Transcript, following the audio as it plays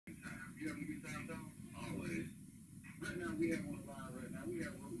You having a good time, Tom? Always. Right now, we have one live right now. We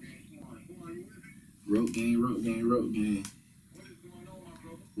have Rope Gang Twan. Twan, you with me? Rope gang, rope gang, rope gang. What is going on, my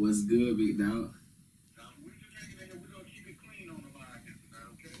brother? What's good, big dog? We're just hanging in there. We're going to keep it clean on the live here tonight,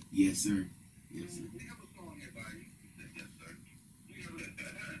 okay? Yes, sir. Yes, sir. We have a song here by you. Yes, sir. We have a,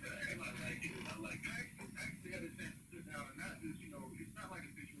 I like it. I like it. I actually had a chance to sit down and not just, you know, it's not like a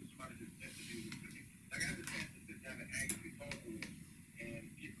situation somebody just interviewed with me. Like, I had a chance to sit down and actually talk to him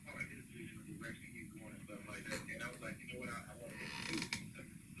and get part of his vision of direction he's going and stuff like that. And I was like, you know what, I want to do things and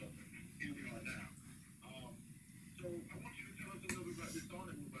stuff. And here we are now. So I want you to tell us a little bit about this song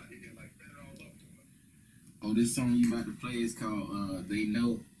that we're about to hear, like, set it all up for us. Oh, this song you about to play is called They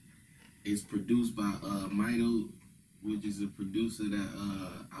Know. It's produced by Mito, which is a producer that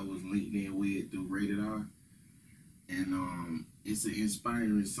I was linked in with through Rated R. And it's an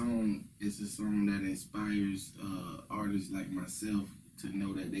inspiring song. It's a song that inspires artists like myself to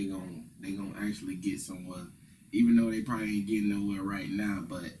know that they gonna actually get somewhere. Even though they probably ain't getting nowhere right now,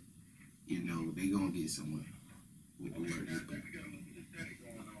 but you know, they gonna get somewhere with the work they put. We got a little bit of static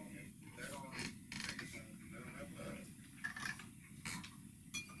going on here. Is that on?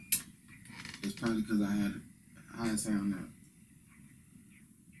 It's probably because I had high sound now.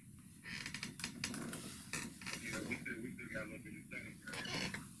 Yeah, we still got a little bit of static.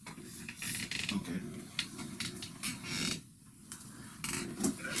 Okay.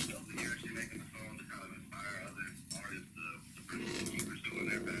 But that's dope that you're actually making a song to kind of inspire other artists to keep pursuing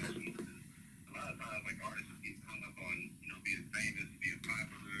their passion. A lot of times, like, artists just get hung up on, you know, being famous, being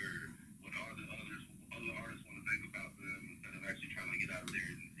popular, or what other artists want to think about them instead of actually trying to get out there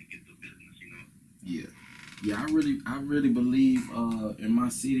and get the business, you know? Yeah. Yeah, I really believe in my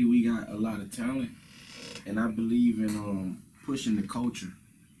city we got a lot of talent, and I believe in pushing the culture.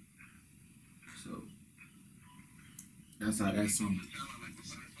 So that's how that song.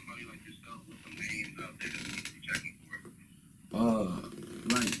 Somebody like yourself with some names out there that we be checking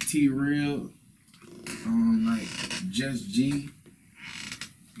for. Like T-Real, like Just G,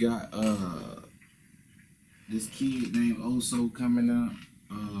 got this kid named Oso coming up,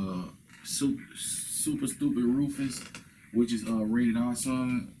 Super Stupid Rufus, which is Rated R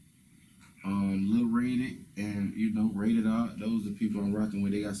son, Lil Rated, and you know, Rated R. Those are the people I'm rocking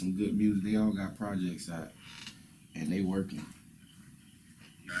with. They got some good music. They all got projects out, and they working.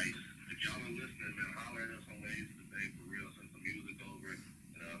 Nice. If y'all are listening, man, holler at us on ways today, for real. Send some music over.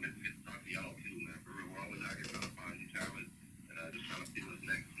 And maybe we get to talk to y'all too, man. For real, we're always out here trying to find new talent and just trying to see what's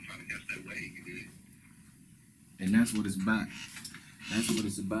next and trying to catch that wave, you dig? And that's what it's about. That's what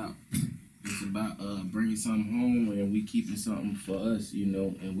it's about. It's about bringing something home, and we keeping something for us, you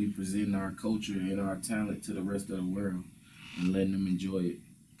know, and we presenting our culture and our talent to the rest of the world and letting them enjoy it.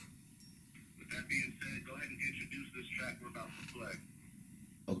 With that being said, go ahead and introduce this track we're about to play.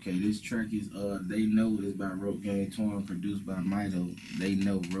 Okay, this track is They Know is by Rope Gang Twan, produced by Mito. They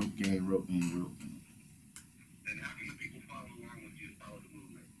Know, Rope Gang, Rope Gang, Rope Gang. And how can the people follow along with you and follow the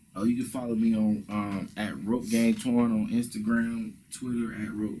movement? Oh, you can follow me on at Rope Gang Twan on Instagram, Twitter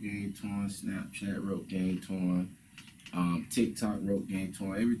at Rope Gang Twan, Snapchat Rope Gang Twan, TikTok Rope Gang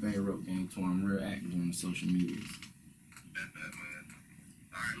Twan, everything Rope Gang Twan. I'm real active on the social medias.